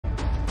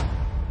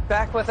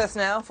Back with us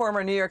now,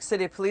 former New York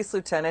City Police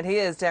Lieutenant. He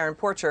is Darrin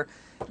Porcher.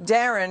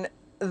 Darrin,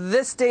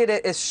 this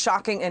data is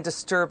shocking and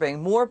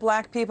disturbing. More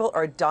black people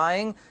are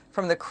dying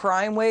from the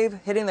crime wave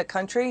hitting the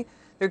country.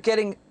 They're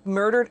getting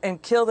murdered and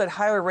killed at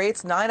higher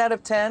rates. 9 out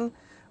of 10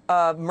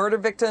 murder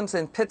victims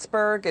in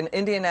Pittsburgh and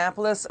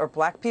Indianapolis are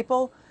black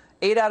people.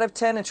 8 out of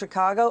 10 in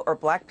Chicago are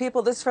black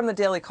people. This is from the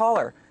Daily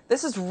Caller.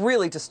 This is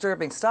really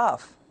disturbing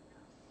stuff.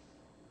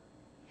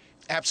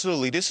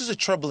 Absolutely. This is a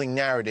troubling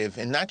narrative,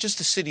 and not just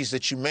the cities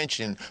that you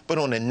mentioned, but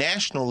on a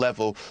national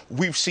level,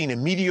 we've seen a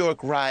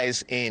meteoric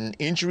rise in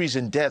injuries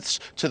and deaths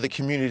to the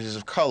communities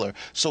of color.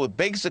 So it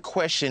begs the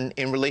question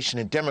in relation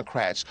to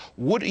Democrats,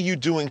 what are you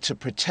doing to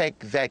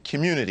protect that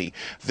community?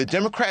 The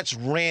Democrats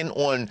ran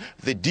on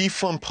the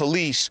defund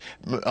police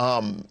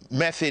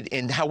method,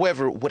 and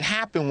however, what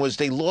happened was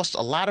they lost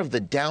a lot of the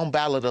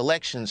down-ballot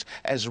elections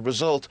as a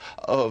result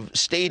of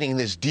stating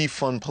this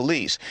defund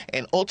police.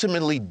 And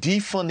ultimately,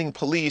 defunding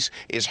police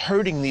is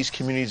hurting these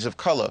communities of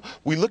color.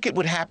 We look at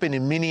what happened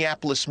in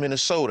Minneapolis,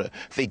 Minnesota.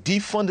 They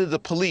defunded the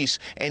police,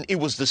 and it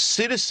was the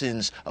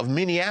citizens of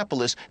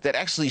Minneapolis that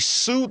actually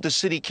sued the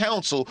city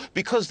council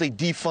because they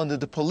defunded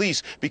the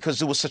police, because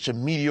there was such a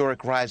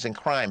meteoric rise in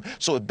crime.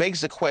 So it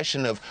begs the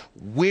question of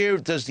where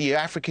does the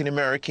African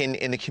American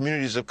and the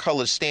communities of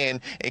color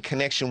stand in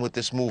connection with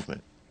this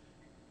movement?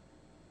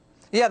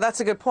 Yeah, that's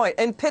a good point.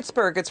 In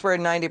Pittsburgh, it's where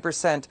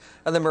 90%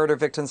 of the murder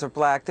victims are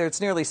black.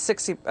 There's nearly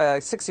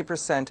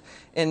 60%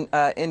 in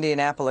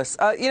Indianapolis.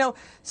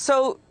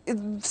 So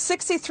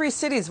 63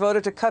 cities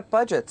voted to cut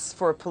budgets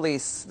for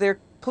police. Their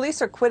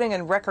police are quitting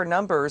in record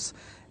numbers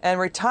and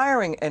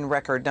retiring in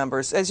record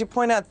numbers. As you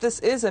point out, this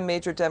is a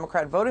major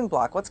Democrat voting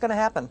bloc. What's going to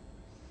happen?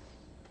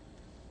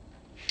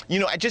 You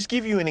know, I just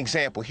give you an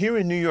example. Here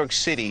in New York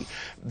City,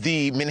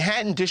 the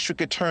Manhattan District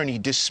Attorney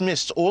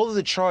dismissed all of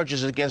the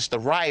charges against the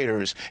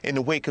rioters in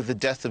the wake of the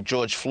death of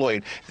George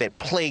Floyd that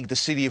plagued the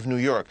city of New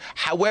York.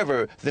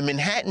 However, the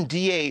Manhattan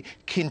DA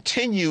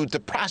continued to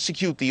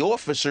prosecute the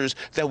officers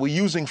that were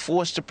using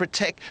force to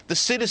protect the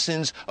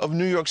citizens of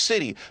New York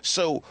City.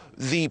 So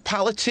the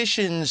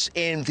politicians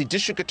and the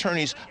district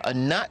attorneys are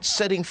not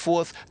setting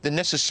forth the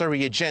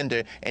necessary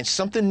agenda, and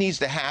something needs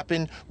to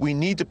happen. We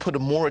need to put a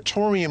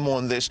moratorium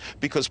on this,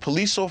 because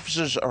police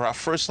officers are our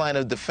first line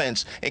of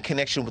defense in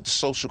connection with the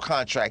social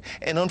contract.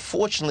 And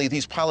unfortunately,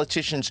 these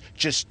politicians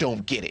just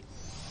don't get it.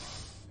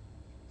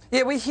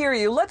 Yeah, we hear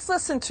you. Let's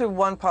listen to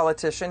one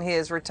politician. He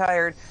is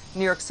retired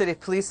New York City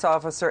police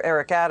officer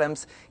Eric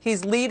Adams.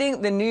 He's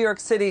leading the New York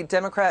City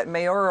Democrat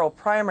mayoral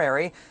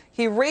primary.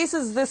 He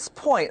raises this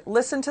point.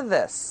 Listen to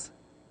this.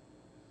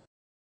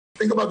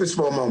 Think about this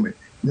for a moment.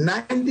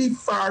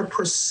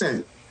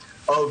 95%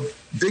 of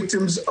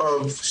victims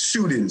of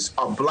shootings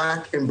are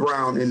black and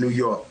brown in New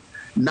York.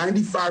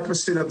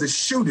 95% of the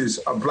shooters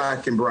are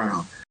black and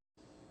brown.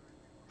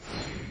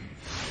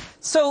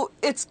 So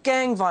it's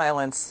gang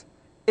violence.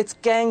 It's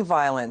gang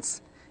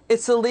violence.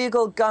 It's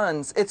illegal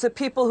guns. It's the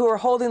people who are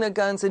holding the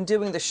guns and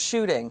doing the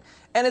shooting.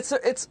 And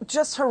it's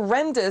just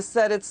horrendous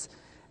that it's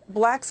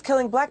blacks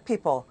killing black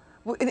people.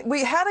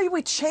 How do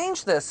we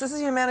change this? This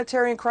is a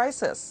humanitarian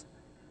crisis.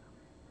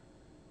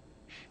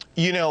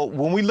 You know,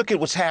 when we look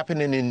at what's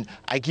happening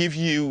I give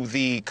you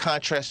the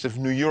contrast of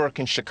New York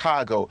and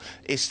Chicago,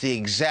 it's the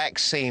exact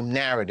same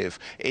narrative.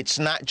 It's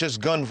not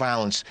just gun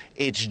violence,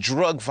 it's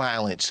drug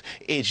violence,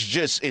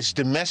 it's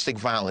domestic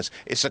violence.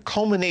 It's a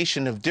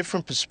culmination of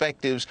different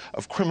perspectives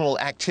of criminal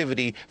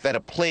activity that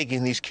are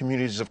plaguing these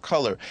communities of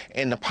color.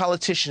 And the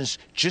politicians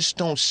just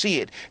don't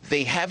see it.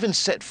 They haven't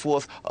set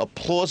forth a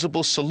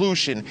plausible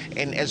solution.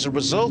 And as a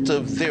result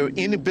of their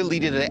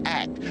inability to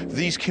act,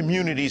 these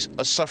communities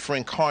are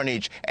suffering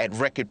carnage at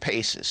record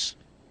paces.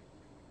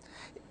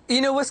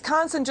 You know,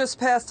 Wisconsin just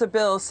passed a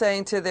bill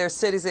saying to their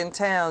cities and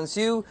towns,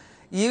 you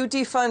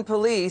defund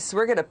police,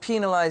 we're going to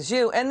penalize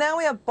you. And now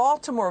we have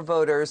Baltimore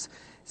voters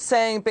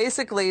saying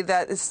basically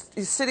that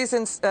cities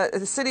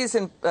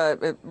and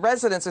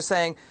residents are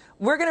saying,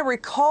 we're going to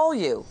recall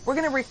you. We're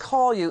going to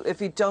recall you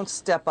if you don't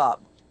step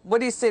up. What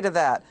do you say to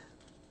that?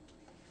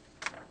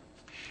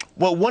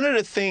 Well, one of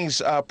the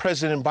things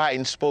President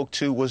Biden spoke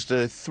to was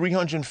the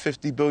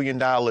 $350 billion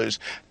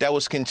that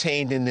was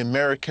contained in the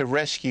America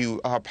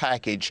Rescue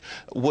package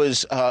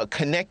was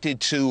connected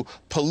to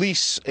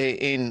police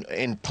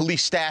in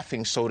police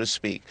staffing, so to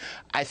speak.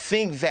 I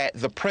think that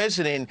the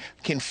president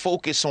can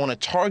focus on a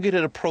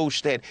targeted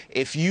approach that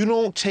if you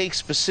don't take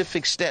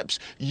specific steps,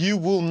 you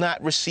will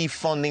not receive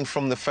funding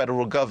from the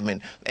federal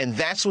government. And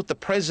that's what the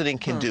president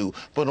can do.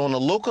 But on a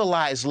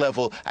localized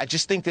level, I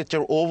just think that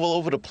they're all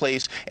over the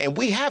place. And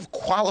we have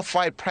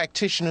qualified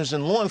practitioners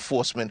in law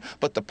enforcement,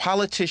 but the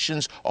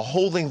politicians are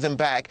holding them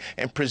back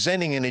and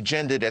presenting an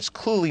agenda that's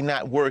clearly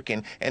not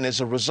working. And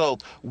as a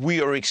result,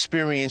 we are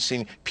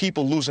experiencing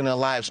people losing their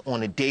lives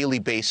on a daily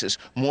basis,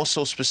 more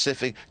so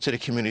specific to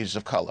the communities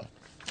of color.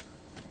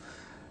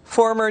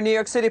 Former New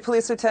York City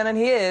Police Lieutenant,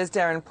 he is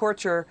Darrin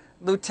Porcher.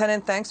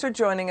 Lieutenant, thanks for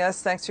joining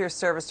us. Thanks for your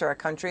service to our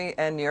country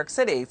and New York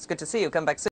City. It's good to see you. Come back soon.